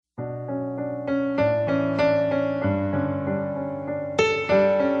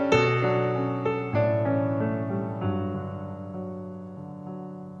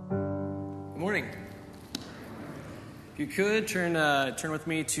you could, turn with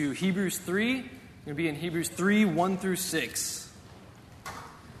me to Hebrews 3. We're going to be in Hebrews 3, 1 through 6.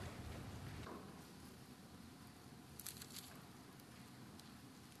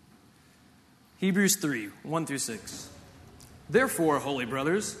 Hebrews 3, 1 through 6. Therefore, holy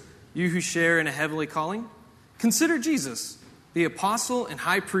brothers, you who share in a heavenly calling, consider Jesus, the apostle and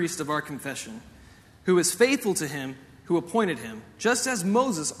high priest of our confession, who is faithful to him who appointed him, just as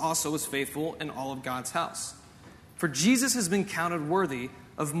Moses also was faithful in all of God's house. For Jesus has been counted worthy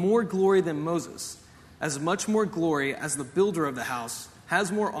of more glory than Moses, as much more glory as the builder of the house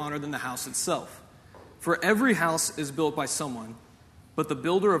has more honor than the house itself. For every house is built by someone, but the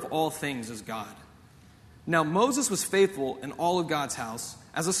builder of all things is God. Now Moses was faithful in all of God's house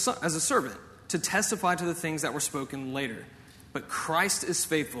as a servant to testify to the things that were spoken later. But Christ is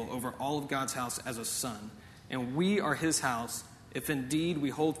faithful over all of God's house as a son, and we are his house if indeed we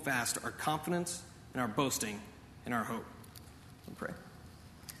hold fast our confidence and our boasting and our hope. We'll pray.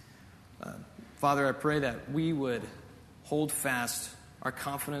 Father, I pray that we would hold fast our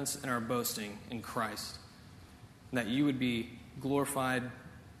confidence and our boasting in Christ, and that you would be glorified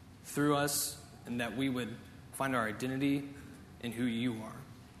through us, and that we would find our identity in who you are.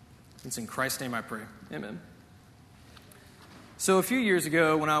 It's in Christ's name I pray. Amen. So a few years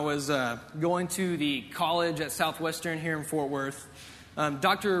ago, when I was going to the college at Southwestern here in Fort Worth,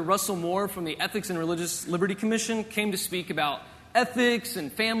 Dr. Russell Moore from the Ethics and Religious Liberty Commission came to speak about ethics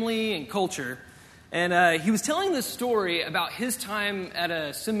and family and culture. And he was telling this story about his time at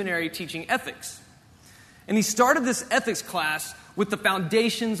a seminary teaching ethics. And he started this ethics class with the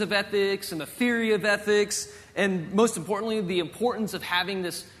foundations of ethics and the theory of ethics, and most importantly, the importance of having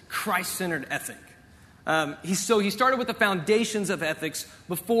this Christ-centered ethic. He started with the foundations of ethics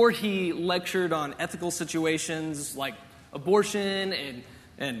before he lectured on ethical situations like abortion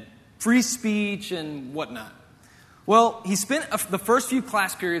and free speech and whatnot. Well, he spent the first few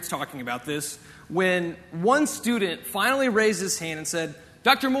class periods talking about this when one student finally raised his hand and said,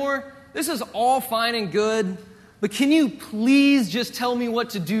 "Dr. Moore, this is all fine and good, but can you please just tell me what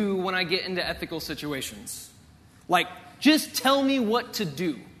to do when I get into ethical situations? Like, just tell me what to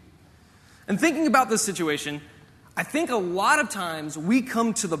do." And thinking about this situation, I think a lot of times we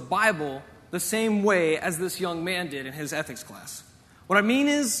come to the Bible the same way as this young man did in his ethics class. What I mean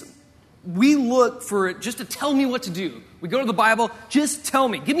is, we look for it just to tell me what to do. We go to the Bible, just tell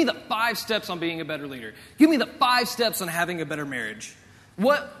me. Give me the 5 steps on being a better leader. Give me the 5 steps on having a better marriage.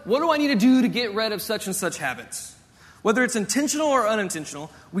 What do I need to do to get rid of such and such habits? Whether it's intentional or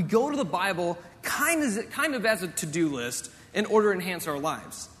unintentional, we go to the Bible kind of as a to-do list in order to enhance our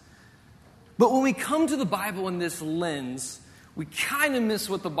lives. But when we come to the Bible in this lens, we kind of miss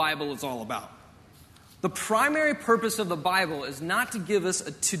what the Bible is all about. The primary purpose of the Bible is not to give us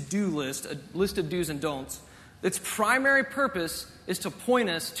a to-do list, a list of do's and don'ts. Its primary purpose is to point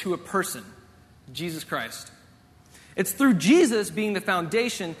us to a person, Jesus Christ. It's through Jesus being the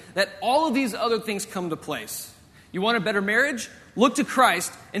foundation that all of these other things come to place. You want a better marriage? Look to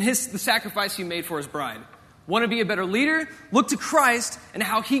Christ and the sacrifice he made for his bride. Want to be a better leader? Look to Christ and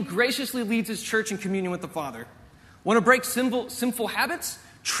how he graciously leads his church in communion with the Father. Want to break sinful habits?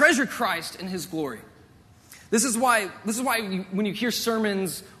 Treasure Christ in his glory. This is why when you hear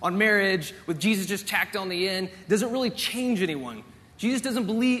sermons on marriage with Jesus just tacked on the end, it doesn't really change anyone. Jesus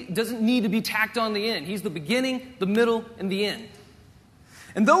doesn't need to be tacked on the end. He's the beginning, the middle, and the end.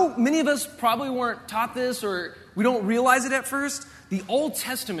 And though many of us probably weren't taught this or we don't realize it at first, the Old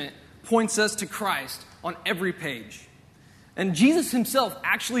Testament points us to Christ on every page. And Jesus himself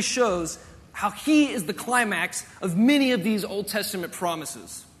actually shows how he is the climax of many of these Old Testament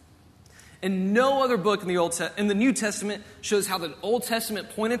promises. And no other book in the New Testament shows how the Old Testament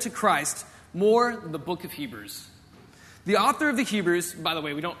pointed to Christ more than the book of Hebrews. The author of the Hebrews, by the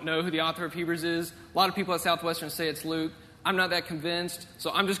way, we don't know who the author of Hebrews is. A lot of people at Southwestern say it's Luke. I'm not that convinced,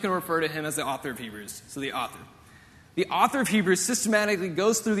 so I'm just going to refer to him as the author of Hebrews. So the author. The author of Hebrews systematically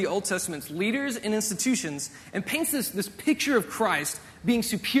goes through the Old Testament's leaders and institutions and paints this picture of Christ being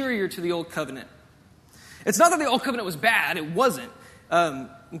superior to the Old Covenant. It's not that the Old Covenant was bad. It wasn't.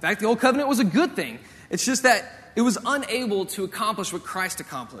 In fact, the Old Covenant was a good thing. It's just that it was unable to accomplish what Christ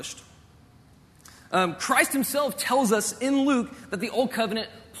accomplished. Christ himself tells us in Luke that the Old Covenant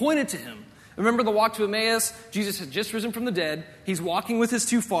pointed to him. Remember the walk to Emmaus? Jesus had just risen from the dead. He's walking with his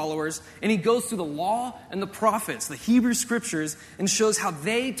 2 followers, and he goes through the law and the prophets, the Hebrew scriptures, and shows how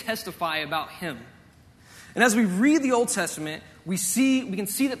they testify about him. And as we read the Old Testament, we can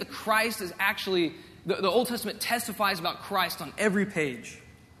see that the Christ is actually, the Old Testament testifies about Christ on every page.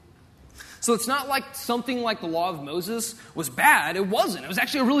 So it's not like something like the law of Moses was bad. It wasn't. It was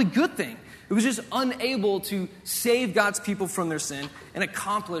actually a really good thing. It was just unable to save God's people from their sin and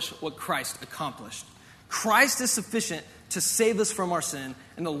accomplish what Christ accomplished. Christ is sufficient to save us from our sin,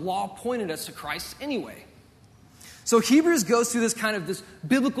 and the law pointed us to Christ anyway. So Hebrews goes through this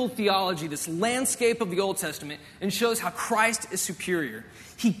biblical theology, this landscape of the Old Testament, and shows how Christ is superior.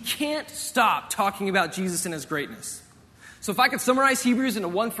 He can't stop talking about Jesus and his greatness. So if I could summarize Hebrews into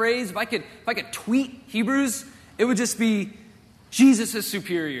one phrase, if I could tweet Hebrews, it would just be, Jesus is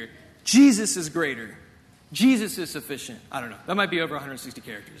superior. Jesus is greater. Jesus is sufficient. I don't know. That might be over 160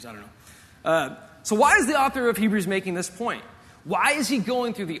 characters. I don't know. So why is the author of Hebrews making this point? Why is he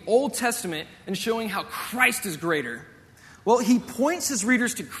going through the Old Testament and showing how Christ is greater? Well, he points his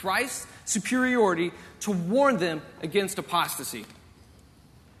readers to Christ's superiority to warn them against apostasy.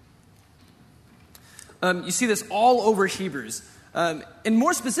 You see this all over Hebrews. And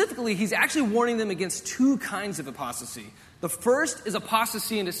more specifically, he's actually warning them against two kinds of apostasy. The first is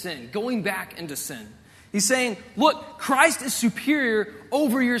apostasy into sin, going back into sin. He's saying, look, Christ is superior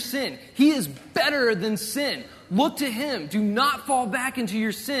over your sin. He is better than sin. Look to him. Do not fall back into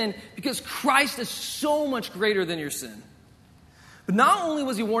your sin because Christ is so much greater than your sin. But not only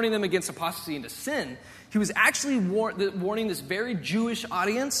was he warning them against apostasy into sin, he was actually warning this very Jewish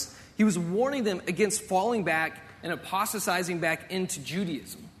audience. He was warning them against falling back and apostatizing back into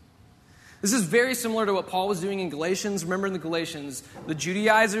Judaism. This is very similar to what Paul was doing in Galatians. Remember in the Galatians, the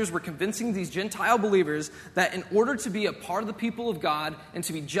Judaizers were convincing these Gentile believers that in order to be a part of the people of God and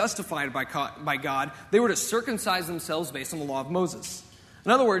to be justified by God, they were to circumcise themselves based on the law of Moses.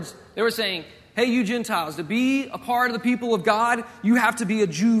 In other words, they were saying, hey, you Gentiles, to be a part of the people of God, you have to be a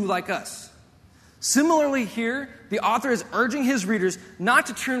Jew like us. Similarly here, the author is urging his readers not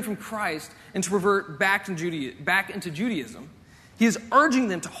to turn from Christ and to revert back into Judaism. He is urging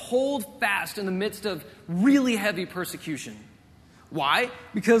them to hold fast in the midst of really heavy persecution. Why?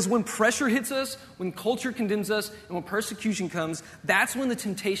 Because when pressure hits us, when culture condemns us, and when persecution comes, that's when the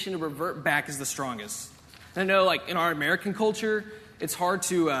temptation to revert back is the strongest. And I know, like in our American culture, it's hard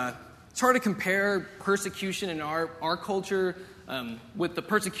to compare persecution in our culture with the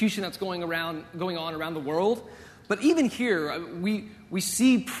persecution that's going on around the world. But even here, we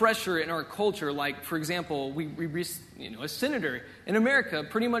see pressure in our culture. Like, for example, a senator in America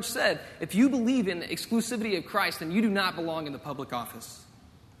pretty much said, if you believe in the exclusivity of Christ, then you do not belong in the public office.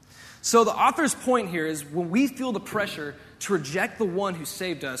 So the author's point here is when we feel the pressure to reject the one who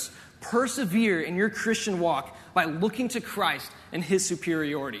saved us, persevere in your Christian walk by looking to Christ and his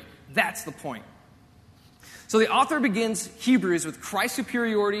superiority. That's the point. So the author begins Hebrews with Christ's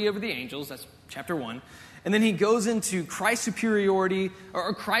superiority over the angels. That's chapter 1. And then he goes into Christ's superiority,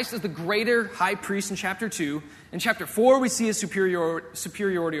 or Christ as the greater high priest in chapter 2. In chapter 4, we see his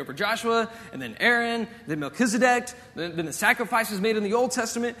superiority over Joshua, and then Aaron, then Melchizedek, then the sacrifices made in the Old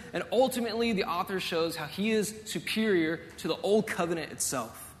Testament, and ultimately the author shows how he is superior to the Old Covenant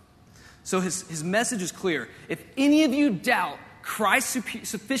itself. So his message is clear. If any of you doubt Christ's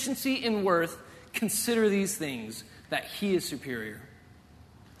sufficiency and worth, consider these things, that he is superior.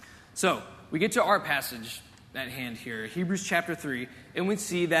 So, we get to our passage at hand here, Hebrews chapter 3, and we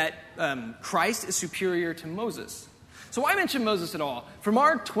see that Christ is superior to Moses. So why mention Moses at all? From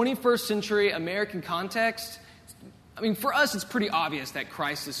our 21st century American context, for us it's pretty obvious that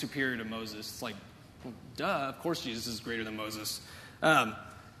Christ is superior to Moses. It's like, well, duh, of course Jesus is greater than Moses.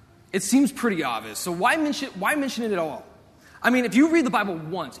 It seems pretty obvious. So why mention it at all? If you read the Bible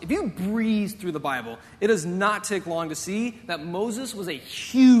once, if you breeze through the Bible, it does not take long to see that Moses was a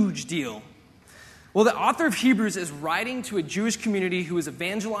huge deal. Well, the author of Hebrews is writing to a Jewish community who was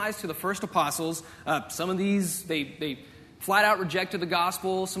evangelized to the first apostles. Some of these, they flat out rejected the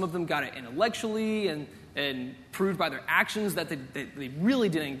gospel. Some of them got it intellectually and proved by their actions that they really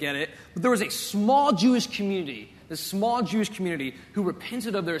didn't get it. But there was a small Jewish community, who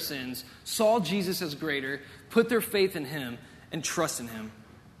repented of their sins, saw Jesus as greater, put their faith in him, and trust in him.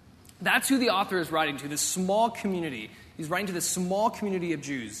 That's who the author is writing to, this small community. He's writing to this small community of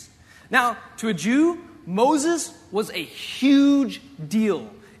Jews. Now, to a Jew, Moses was a huge deal.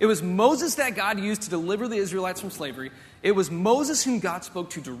 It was Moses that God used to deliver the Israelites from slavery. It was Moses whom God spoke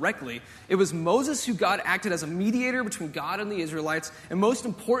to directly. It was Moses who God acted as a mediator between God and the Israelites. And most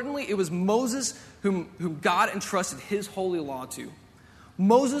importantly, it was Moses whom God entrusted his holy law to.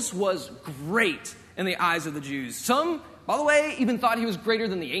 Moses was great in the eyes of the Jews. Some, by the way, even thought he was greater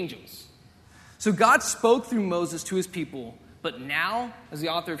than the angels. So God spoke through Moses to his people. But now, as the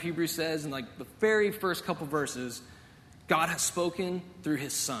author of Hebrews says in the very first couple verses, God has spoken through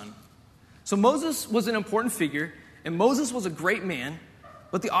his son. So Moses was an important figure, and Moses was a great man,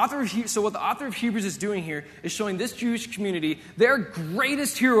 what the author of Hebrews is doing here is showing this Jewish community their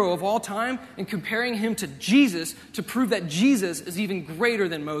greatest hero of all time and comparing him to Jesus to prove that Jesus is even greater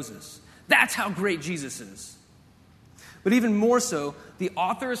than Moses. That's how great Jesus is. But even more so, the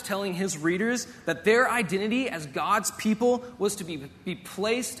author is telling his readers that their identity as God's people was to be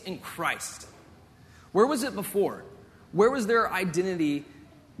placed in Christ. Where was it before? Where was their identity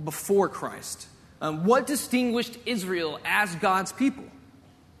before Christ? What distinguished Israel as God's people?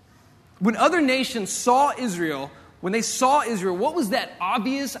 When other nations saw Israel, what was that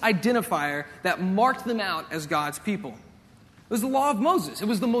obvious identifier that marked them out as God's people? It was the law of Moses. It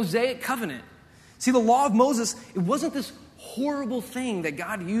was the Mosaic covenant. See, the law of Moses, it wasn't this horrible thing that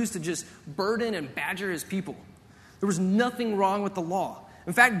God used to just burden and badger his people. There was nothing wrong with the law.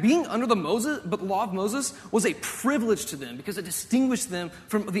 In fact, being under the law of Moses was a privilege to them because it distinguished them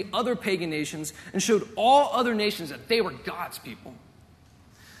from the other pagan nations and showed all other nations that they were God's people.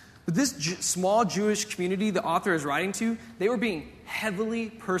 But this small Jewish community the author is writing to, they were being heavily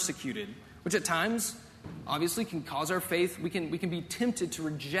persecuted, which at times obviously can cause our faith. We can be tempted to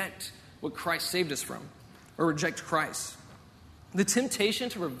reject what Christ saved us from, or reject Christ. The temptation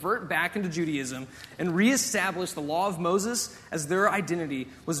to revert back into Judaism and reestablish the law of Moses as their identity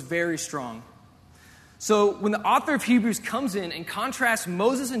was very strong. So when the author of Hebrews comes in and contrasts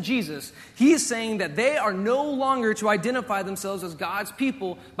Moses and Jesus, he is saying that they are no longer to identify themselves as God's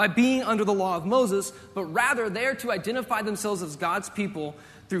people by being under the law of Moses, but rather they are to identify themselves as God's people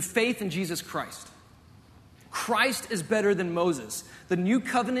through faith in Jesus Christ. Christ is better than Moses. The new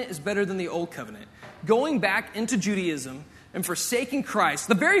covenant is better than the old covenant. Going back into Judaism and forsaking Christ,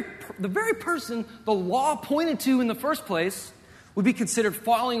 the very person the law pointed to in the first place, would be considered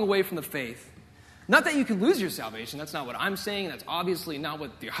falling away from the faith. Not that you can lose your salvation. That's not what I'm saying. That's obviously not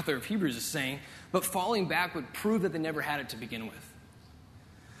what the author of Hebrews is saying. But falling back would prove that they never had it to begin with.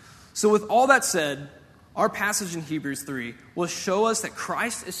 So with all that said, our passage in Hebrews 3 will show us that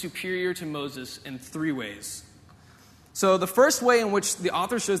Christ is superior to Moses in three ways. So the first way in which the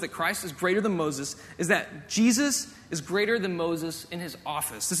author shows that Christ is greater than Moses is that Jesus is greater than Moses in his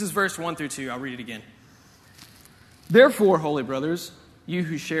office. This is verse 1 through 2. I'll read it again. Therefore, holy brothers, you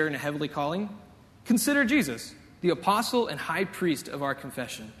who share in a heavenly calling, consider Jesus, the apostle and high priest of our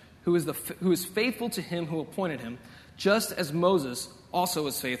confession, who is faithful to him who appointed him, just as Moses also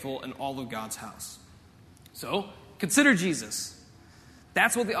was faithful in all of God's house. So, consider Jesus.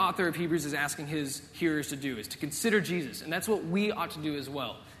 That's what the author of Hebrews is asking his hearers to do, is to consider Jesus. And that's what we ought to do as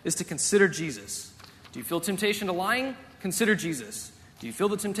well, is to consider Jesus. Do you feel temptation to lying? Consider Jesus. Do you feel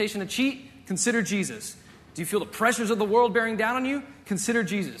the temptation to cheat? Consider Jesus. Do you feel the pressures of the world bearing down on you? Consider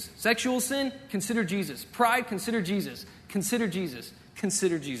Jesus. Sexual sin? Consider Jesus. Pride? Consider Jesus. Consider Jesus.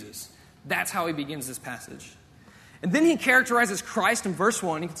 Consider Jesus. That's how he begins this passage. And then he characterizes Christ in verse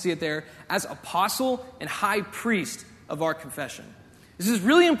 1, you can see it there, as apostle and high priest of our confession. This is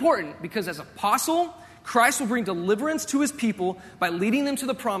really important because as apostle, Christ will bring deliverance to his people by leading them to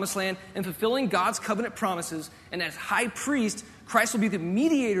the promised land and fulfilling God's covenant promises. And as high priest, Christ will be the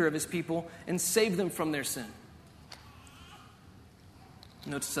mediator of his people and save them from their sin.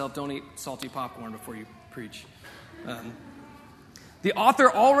 Note to self, don't eat salty popcorn before you preach. The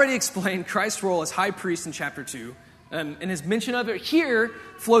author already explained Christ's role as high priest in chapter 2. And his mention of it here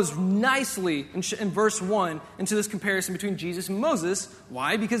flows nicely in verse 1 into this comparison between Jesus and Moses.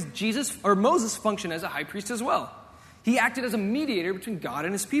 Why? Because Moses functioned as a high priest as well. He acted as a mediator between God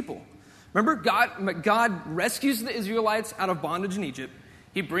and his people. Remember, God rescues the Israelites out of bondage in Egypt.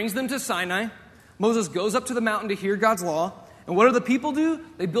 He brings them to Sinai. Moses goes up to the mountain to hear God's law. And what do the people do?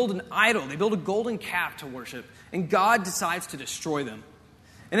 They build an idol. They build a golden calf to worship. And God decides to destroy them.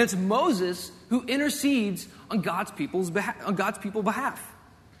 And it's Moses who intercedes on God's people's behalf.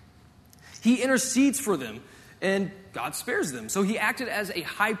 He intercedes for them, and God spares them. So he acted as a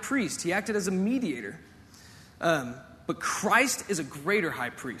high priest. He acted as a mediator. But Christ is a greater high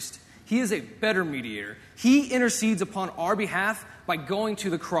priest. He is a better mediator. He intercedes upon our behalf by going to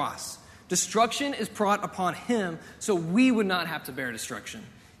the cross. Destruction is brought upon him, so we would not have to bear destruction.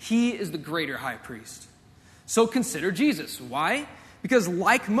 He is the greater high priest. So consider Jesus. Why? Because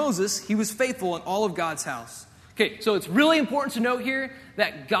like Moses, he was faithful in all of God's house. Okay, so it's really important to note here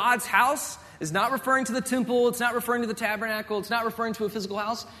that God's house is not referring to the temple, it's not referring to the tabernacle, it's not referring to a physical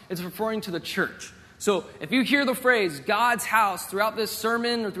house, it's referring to the church. So if you hear the phrase God's house throughout this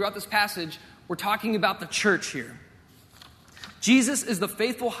sermon or throughout this passage, we're talking about the church here. Jesus is the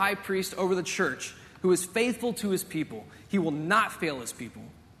faithful high priest over the church who is faithful to his people. He will not fail his people.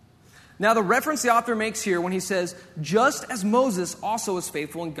 Now, the reference the author makes here when he says, just as Moses also is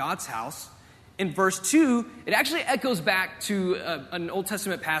faithful in God's house, in verse 2, it actually echoes back to an Old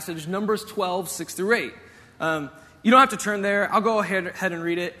Testament passage, Numbers 12, 6 through 8. You don't have to turn there. I'll go ahead and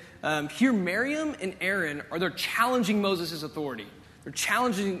read it. Here, Miriam and Aaron they're challenging Moses' authority. They're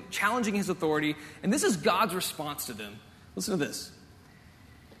challenging his authority, and this is God's response to them. Listen to this.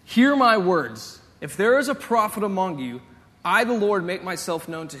 Hear my words. If there is a prophet among you, I, the Lord, make myself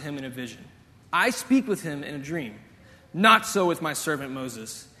known to him in a vision. I speak with him in a dream. Not so with my servant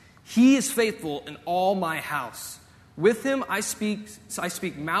Moses. He is faithful in all my house. With him I speak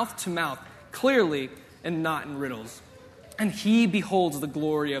mouth to mouth, clearly and not in riddles. And he beholds the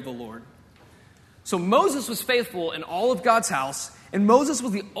glory of the Lord. So Moses was faithful in all of God's house, and Moses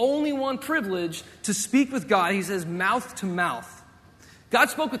was the only one privileged to speak with God. He says mouth to mouth. God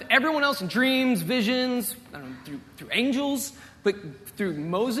spoke with everyone else in dreams, visions, through angels, but through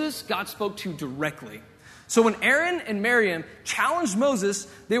Moses, God spoke to directly. So when Aaron and Miriam challenged Moses,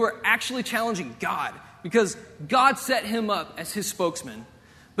 they were actually challenging God, because God set him up as his spokesman.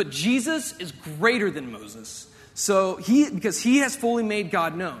 But Jesus is greater than Moses, because he has fully made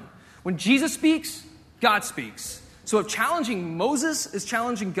God known. When Jesus speaks, God speaks. So if challenging Moses is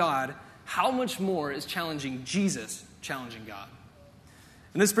challenging God, how much more is challenging Jesus challenging God?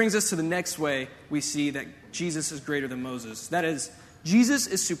 And this brings us to the next way we see that Jesus is greater than Moses. That is, Jesus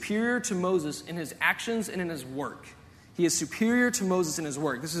is superior to Moses in his actions and in his work. He is superior to Moses in his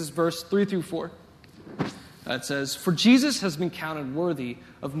work. This is verse 3 through 4. It says, For Jesus has been counted worthy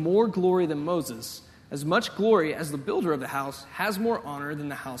of more glory than Moses, as much glory as the builder of the house has more honor than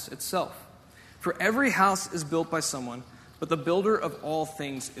the house itself. For every house is built by someone, but the builder of all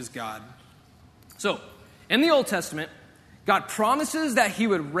things is God. So, in the Old Testament, God promises that he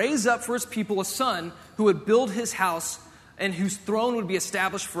would raise up for his people a son who would build his house and whose throne would be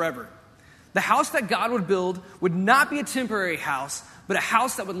established forever. The house that God would build would not be a temporary house, but a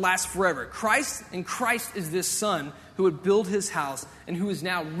house that would last forever. Christ is this son who would build his house and who is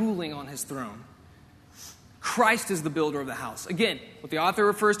now ruling on his throne. Christ is the builder of the house. Again, what the author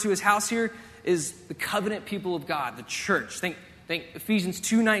refers to as house here is the covenant people of God, the church. Think Ephesians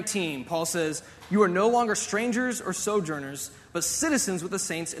 2:19. Paul says, You are no longer strangers or sojourners, but citizens with the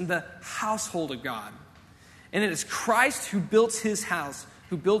saints in the household of God. And it is Christ who built his house,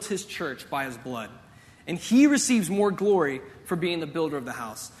 who built his church by his blood. And he receives more glory for being the builder of the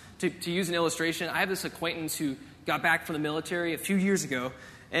house. To use an illustration, I have this acquaintance who got back from the military a few years ago,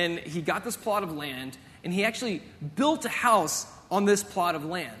 and he got this plot of land, and he actually built a house on this plot of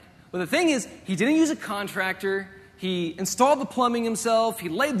land. But the thing is, he didn't use a contractor. He installed the plumbing himself. He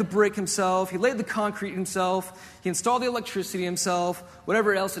laid the brick himself. He laid the concrete himself. He installed the electricity himself.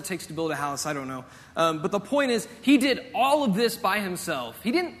 Whatever else it takes to build a house, I don't know. But the point is, he did all of this by himself.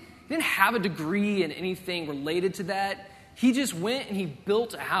 He didn't have a degree in anything related to that. He just went and he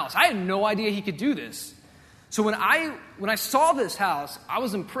built a house. I had no idea he could do this. So when I saw this house, I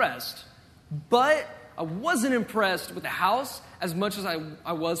was impressed. But I wasn't impressed with the house as much as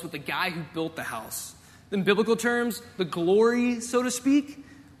I was with the guy who built the house. In biblical terms, the glory, so to speak,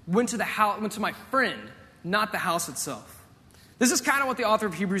 went to my friend, not the house itself. This is kind of what the author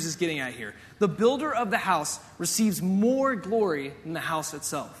of Hebrews is getting at here. The builder of the house receives more glory than the house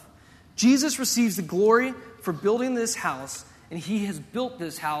itself. Jesus receives the glory for building this house, and he has built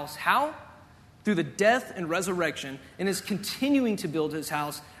this house. How? Through the death and resurrection, and is continuing to build his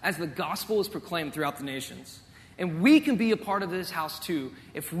house as the gospel is proclaimed throughout the nations. And we can be a part of this house too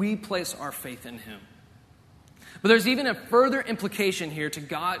if we place our faith in him. But there's even a further implication here to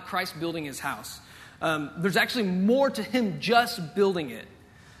Christ building his house. There's actually more to him just building it.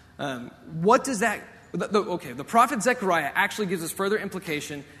 What does that... the prophet Zechariah actually gives us further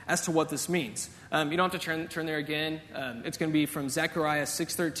implication as to what this means. You don't have to turn there again. It's going to be from Zechariah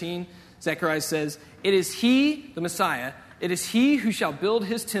 6:13. Zechariah says, It is he, the Messiah, it is he who shall build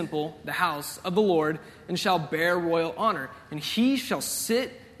his temple, the house of the Lord, and shall bear royal honor, and he shall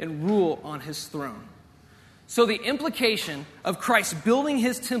sit and rule on his throne. So the implication of Christ building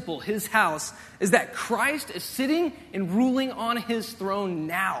his temple, his house, is that Christ is sitting and ruling on his throne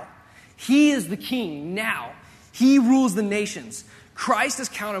now. He is the king now. He rules the nations. Christ is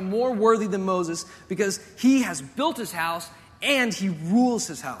counted more worthy than Moses because he has built his house and he rules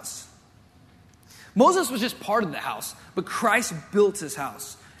his house. Moses was just part of the house, but Christ built his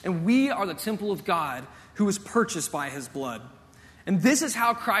house. And we are the temple of God who was purchased by his blood. And this is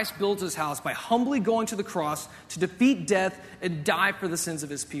how Christ builds his house, by humbly going to the cross to defeat death and die for the sins of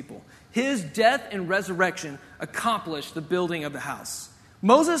his people. His death and resurrection accomplished the building of the house.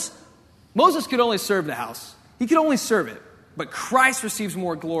 Moses could only serve the house. He could only serve it. But Christ receives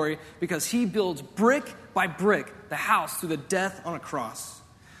more glory because he builds brick by brick the house through the death on a cross.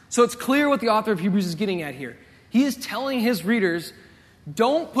 So it's clear what the author of Hebrews is getting at here. He is telling his readers,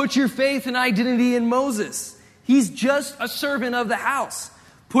 don't put your faith and identity in Moses. He's just a servant of the house.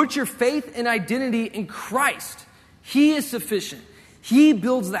 Put your faith and identity in Christ. He is sufficient. He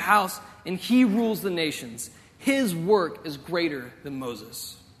builds the house and he rules the nations. His work is greater than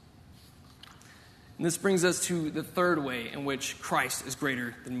Moses. And this brings us to the third way in which Christ is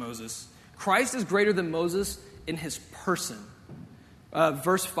greater than Moses. Christ is greater than Moses in his person.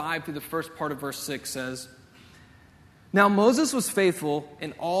 Verse 5 through the first part of verse 6 says, Now Moses was faithful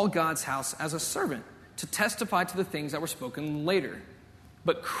in all God's house as a servant to testify to the things that were spoken later.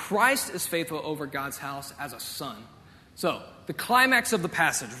 But Christ is faithful over God's house as a son. So, the climax of the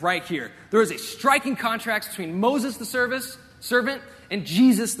passage right here. There is a striking contrast between Moses the servant and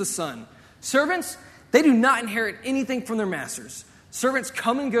Jesus the son. Servants, they do not inherit anything from their masters. Servants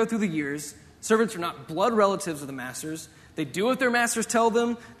come and go through the years. Servants are not blood relatives of the masters. They do what their masters tell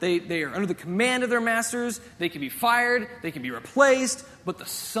them. They are under the command of their masters. They can be fired. They can be replaced. But the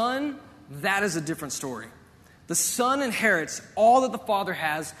son, that is a different story. The son inherits all that the father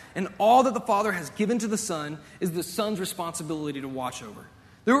has, and all that the father has given to the son is the son's responsibility to watch over.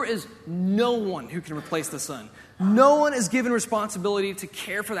 There is no one who can replace the son. No one is given responsibility to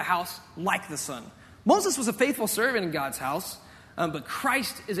care for the house like the son. Moses was a faithful servant in God's house, but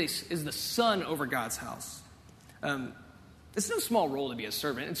Christ is the son over God's house. It's no small role to be a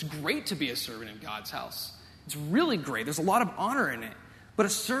servant. It's great to be a servant in God's house. It's really great. There's a lot of honor in it. But a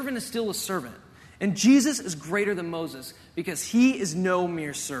servant is still a servant. And Jesus is greater than Moses because he is no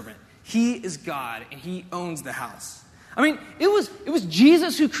mere servant. He is God, and he owns the house. I mean, it was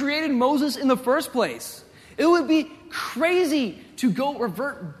Jesus who created Moses in the first place. It would be crazy to go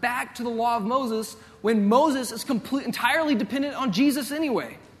revert back to the law of Moses when Moses is entirely dependent on Jesus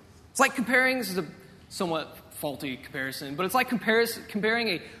anyway. It's like comparing, this is a somewhat faulty comparison, but it's like comparing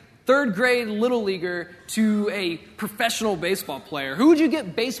a third grade little leaguer to a professional baseball player. Who would you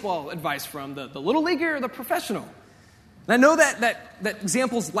get baseball advice from, the little leaguer or the professional? And I know that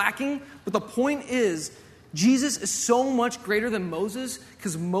example's lacking, but the point is, Jesus is so much greater than Moses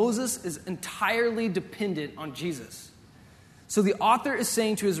because Moses is entirely dependent on Jesus. So the author is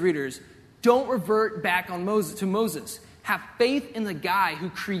saying to his readers, don't revert back to Moses. Have faith in the guy who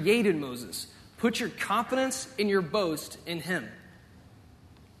created Moses. Put your confidence and your boast in him.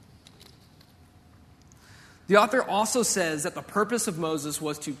 The author also says that the purpose of Moses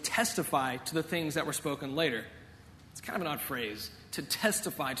was to testify to the things that were spoken later. It's kind of an odd phrase, to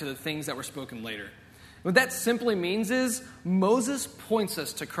testify to the things that were spoken later. What that simply means is Moses points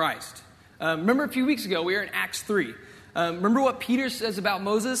us to Christ. Remember a few weeks ago, we were in Acts 3. Remember what Peter says about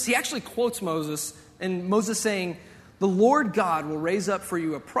Moses? He actually quotes Moses, and Moses saying, "The Lord God will raise up for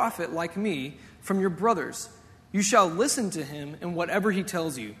you a prophet like me from your brothers. You shall listen to him in whatever he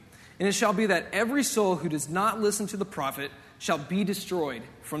tells you. And it shall be that every soul who does not listen to the prophet shall be destroyed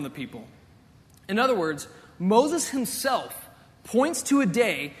from the people." In other words, Moses himself points to a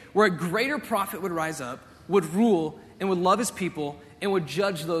day where a greater prophet would rise up, would rule, and would love his people, and would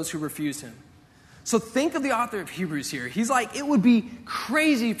judge those who refuse him. So think of the author of Hebrews here. He's like, it would be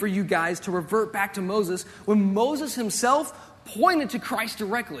crazy for you guys to revert back to Moses when Moses himself pointed to Christ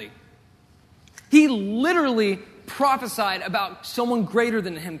directly. He literally prophesied about someone greater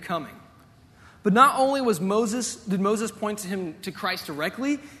than him coming. But not only did Moses point to Christ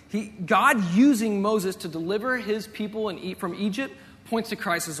directly, God using Moses to deliver his people from Egypt points to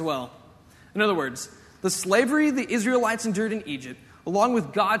Christ as well. In other words, the slavery the Israelites endured in Egypt, along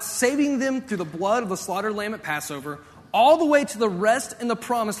with God saving them through the blood of the slaughtered lamb at Passover, all the way to the rest in the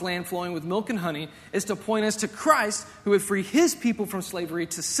promised land flowing with milk and honey, is to point us to Christ, who would free his people from slavery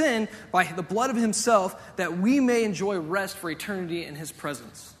to sin by the blood of himself, that we may enjoy rest for eternity in his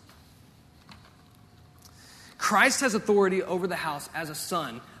presence. Christ has authority over the house as a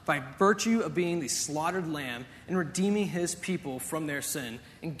son by virtue of being the slaughtered lamb and redeeming his people from their sin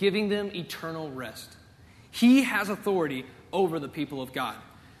and giving them eternal rest. He has authority over the people of God.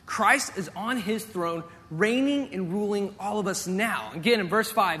 Christ is on his throne, reigning and ruling all of us now. Again, in verse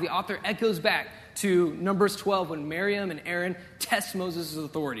 5, the author echoes back to Numbers 12 when Miriam and Aaron test Moses'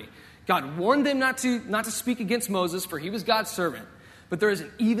 authority. God warned them not to speak against Moses, for he was God's servant. But there is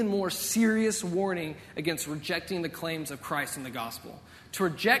an even more serious warning against rejecting the claims of Christ in the gospel. To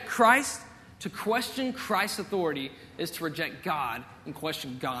reject Christ, to question Christ's authority, is to reject God and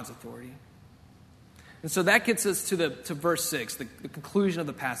question God's authority. And so that gets us to verse 6, the conclusion of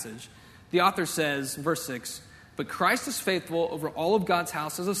the passage. The author says, verse 6, "But Christ is faithful over all of God's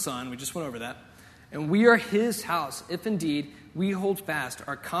house as a son," we just went over that, "and we are his house, if indeed we hold fast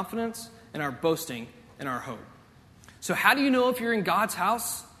our confidence and our boasting and our hope." So how do you know if you're in God's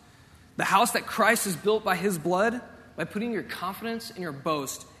house? The house that Christ has built by his blood, by putting your confidence and your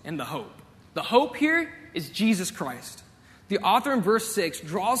boast in the hope. The hope here is Jesus Christ. The author in verse 6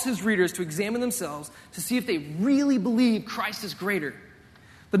 draws his readers to examine themselves to see if they really believe Christ is greater.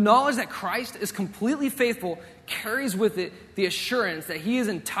 The knowledge that Christ is completely faithful carries with it the assurance that he is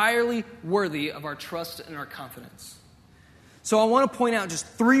entirely worthy of our trust and our confidence. So I want to point out just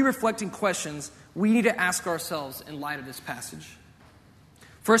 3 reflecting questions we need to ask ourselves in light of this passage.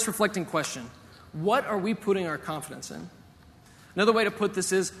 First reflecting question, what are we putting our confidence in? Another way to put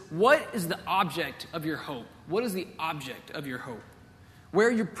this is, what is the object of your hope? What is the object of your hope? Where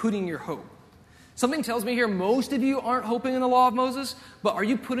are you putting your hope? Something tells me here most of you aren't hoping in the law of Moses, but are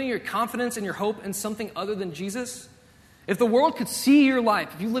you putting your confidence and your hope in something other than Jesus? If the world could see your life,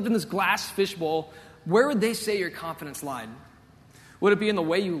 if you lived in this glass fishbowl, where would they say your confidence lied? Would it be in the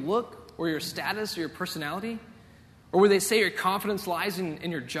way you look, or your status, or your personality? Or would they say your confidence lies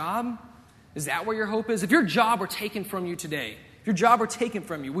in your job? Is that where your hope is? If your job were taken from you today, if your job were taken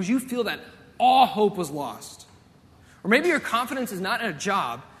from you, would you feel that all hope was lost? Or maybe your confidence is not in a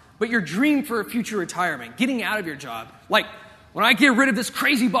job, but your dream for a future retirement, getting out of your job. Like, when I get rid of this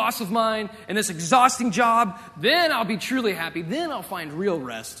crazy boss of mine and this exhausting job, then I'll be truly happy. Then I'll find real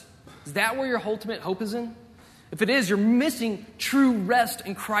rest. Is that where your ultimate hope is in? If it is, you're missing true rest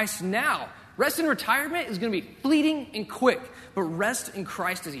in Christ now. Rest in retirement is going to be fleeting and quick, but rest in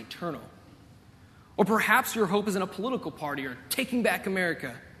Christ is eternal. Or perhaps your hope is in a political party or taking back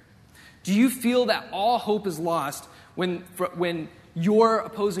America. Do you feel that all hope is lost when your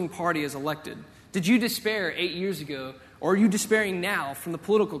opposing party is elected? Did you despair 8 years ago, or are you despairing now from the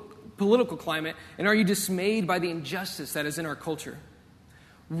political climate, and are you dismayed by the injustice that is in our culture?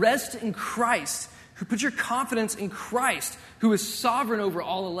 Rest in Christ, who put your confidence in Christ, who is sovereign over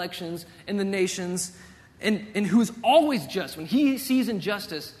all elections and the nations, and who is always just. When he sees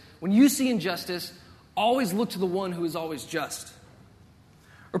injustice, when you see injustice, always look to the one who is always just.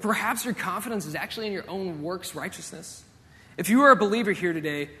 Or perhaps your confidence is actually in your own works righteousness. If you are a believer here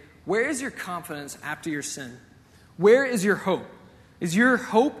today, where is your confidence after your sin? Where is your hope? Is your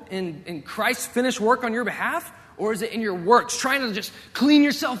hope in Christ's finished work on your behalf? Or is it in your works, trying to just clean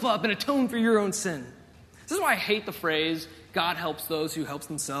yourself up and atone for your own sin? This is why I hate the phrase, God helps those who help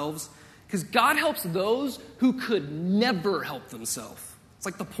themselves. Because God helps those who could never help themselves. It's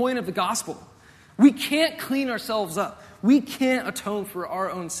like the point of the gospel. We can't clean ourselves up. We can't atone for our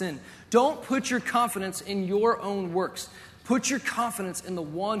own sin. Don't put your confidence in your own works. Put your confidence in the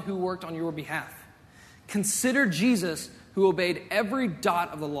one who worked on your behalf. Consider Jesus, who obeyed every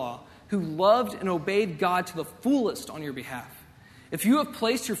dot of the law, who loved and obeyed God to the fullest on your behalf. If you have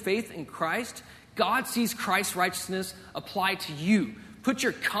placed your faith in Christ, God sees Christ's righteousness apply to you. Put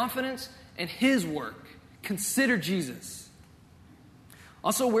your confidence in his work. Consider Jesus.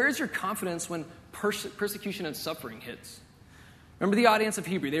 Also, where is your confidence when persecution and suffering hits? Remember the audience of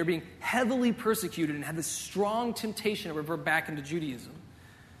Hebrew. They were being heavily persecuted and had this strong temptation to revert back into Judaism.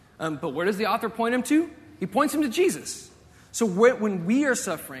 But where does the author point him to? He points him to Jesus. So when we are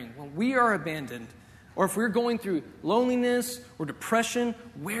suffering, when we are abandoned, or if we're going through loneliness or depression,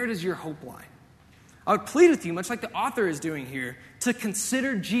 where does your hope lie? I would plead with you, much like the author is doing here, to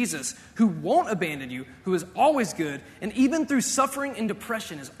consider Jesus, who won't abandon you, who is always good, and even through suffering and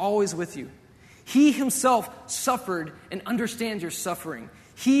depression is always with you. He himself suffered and understands your suffering.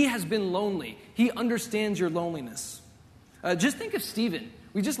 He has been lonely. He understands your loneliness. Just think of Stephen.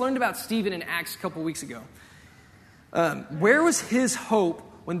 We just learned about Stephen in Acts a couple weeks ago. Where was his hope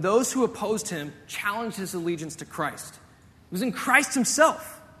when those who opposed him challenged his allegiance to Christ? It was in Christ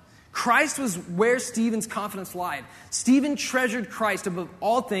himself. Christ was where Stephen's confidence lied. Stephen treasured Christ above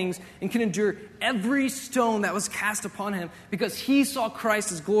all things and can endure every stone that was cast upon him because he saw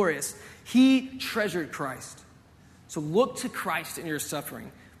Christ as glorious. He treasured Christ. So look to Christ in your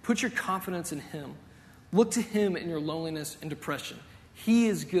suffering. Put your confidence in him. Look to him in your loneliness and depression. He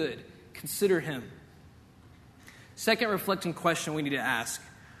is good. Consider him. Second reflecting question we need to ask.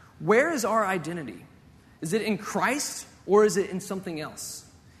 Where is our identity? Is it in Christ or is it in something else?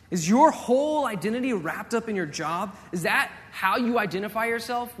 Is your whole identity wrapped up in your job? Is that how you identify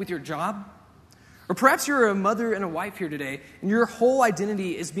yourself, with your job? Or perhaps you're a mother and a wife here today, and your whole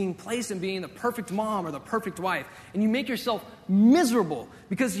identity is being placed in being the perfect mom or the perfect wife, and you make yourself miserable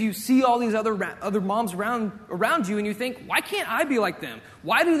because you see all these other moms around you, and you think, why can't I be like them?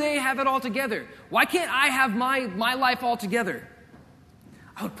 Why do they have it all together? Why can't I have my life all together?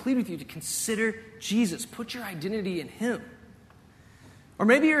 I would plead with you to consider Jesus. Put your identity in him. Or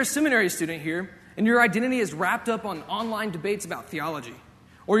maybe you're a seminary student here, and your identity is wrapped up on online debates about theology.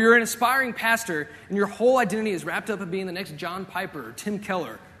 Or you're an aspiring pastor, and your whole identity is wrapped up in being the next John Piper or Tim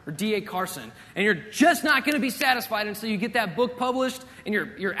Keller or D.A. Carson, and you're just not going to be satisfied until you get that book published and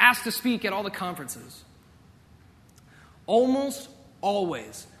you're asked to speak at all the conferences. Almost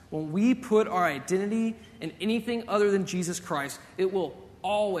always, when we put our identity in anything other than Jesus Christ, it will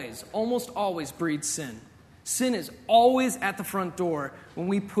almost always breed sin. Sin is always at the front door when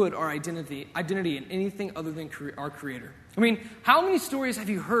we put our identity in anything other than our Creator. I mean, how many stories have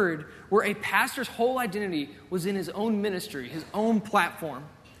you heard where a pastor's whole identity was in his own ministry, his own platform?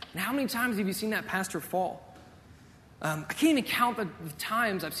 And how many times have you seen that pastor fall? I can't even count the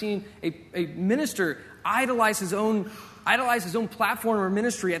times I've seen a minister idolize his own platform or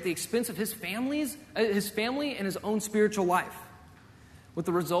ministry at the expense of his family and his own spiritual life, with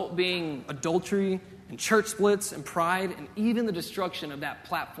the result being adultery and church splits and pride and even the destruction of that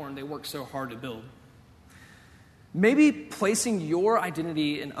platform they worked so hard to build. Maybe placing your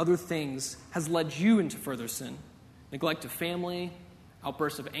identity in other things has led you into further sin. Neglect of family,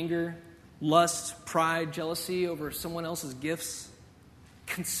 outbursts of anger, lust, pride, jealousy over someone else's gifts.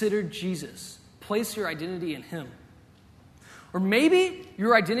 Consider Jesus. Place your identity in Him. Or maybe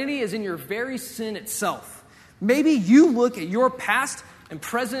your identity is in your very sin itself. Maybe you look at your past and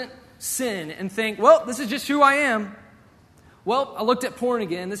present sin and think, well, this is just who I am. Well, I looked at porn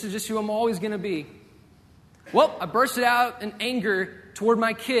again. This is just who I'm always going to be. Well, I bursted out in anger toward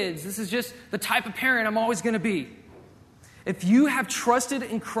my kids. This is just the type of parent I'm always going to be. If you have trusted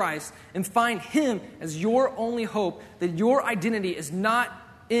in Christ and find Him as your only hope, that your identity is not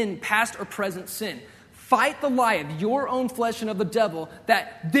in past or present sin. Fight the lie of your own flesh and of the devil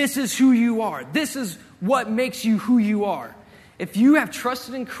that this is who you are. This is what makes you who you are. If you have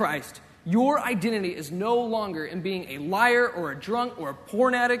trusted in Christ, your identity is no longer in being a liar or a drunk or a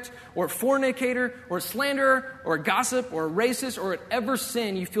porn addict or a fornicator or a slanderer or a gossip or a racist or whatever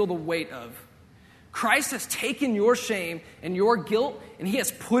sin you feel the weight of. Christ has taken your shame and your guilt and He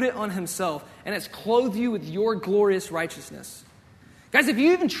has put it on Himself and has clothed you with your glorious righteousness. Guys, if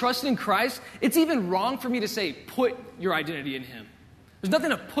you even trusted in Christ, it's even wrong for me to say, put your identity in Him. There's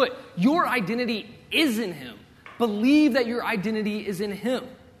nothing to put. Your identity is in Him. Believe that your identity is in Him.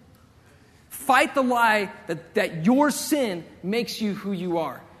 Fight the lie that your sin makes you who you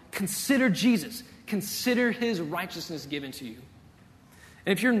are. Consider Jesus. Consider His righteousness given to you.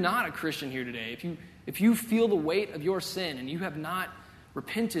 And if you're not a Christian here today, if you feel the weight of your sin and you have not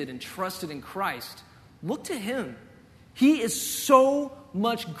repented and trusted in Christ, look to Him. He is so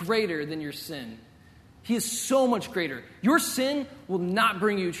much greater than your sin. He is so much greater. Your sin will not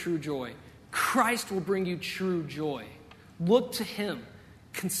bring you true joy. Christ will bring you true joy. Look to Him.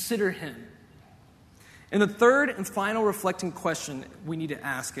 Consider Him. And the third and final reflecting question we need to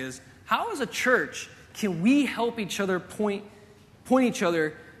ask is, how as a church can we help each other point each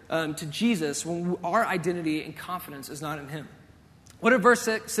other to Jesus when our identity and confidence is not in Him? What did verse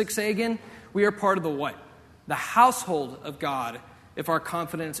 6 say again? We are part of the what? The household of God, if our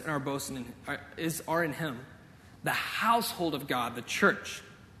confidence and our boasting are in Him. The household of God, the church.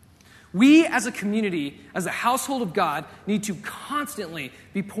 We as a community, as a household of God, need to constantly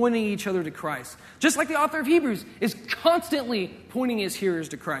be pointing each other to Christ. Just like the author of Hebrews is constantly pointing his hearers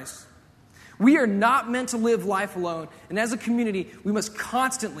to Christ. We are not meant to live life alone, and as a community, we must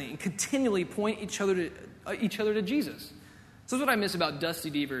constantly and continually point each other to Jesus. This is what I miss about Dusty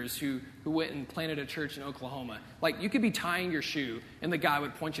Devers, who went and planted a church in Oklahoma. Like, you could be tying your shoe, and the guy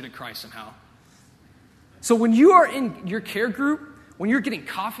would point you to Christ somehow. So when you are in your care group, when you're getting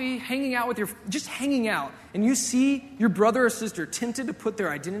coffee, hanging out, and you see your brother or sister tempted to put their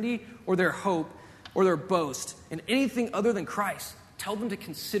identity or their hope or their boast in anything other than Christ, tell them to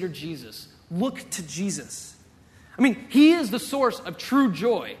consider Jesus. Look to Jesus. I mean, He is the source of true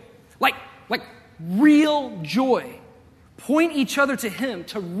joy. Like real joy. Point each other to Him,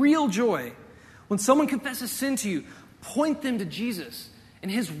 to real joy. When someone confesses sin to you, point them to Jesus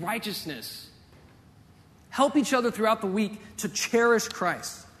and His righteousness. Help each other throughout the week to cherish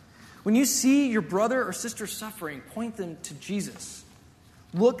Christ. When you see your brother or sister suffering, point them to Jesus.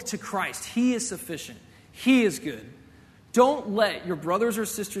 Look to Christ. He is sufficient. He is good. Don't let your brothers or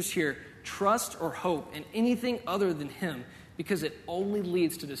sisters here trust or hope in anything other than Him, because it only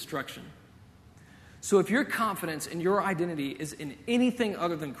leads to destruction. So if your confidence and your identity is in anything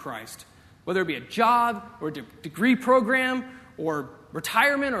other than Christ, whether it be a job or a degree program or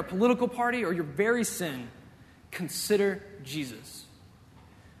retirement or a political party or your very sin, consider Jesus.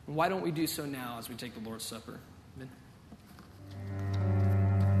 And why don't we do so now as we take the Lord's Supper? Amen.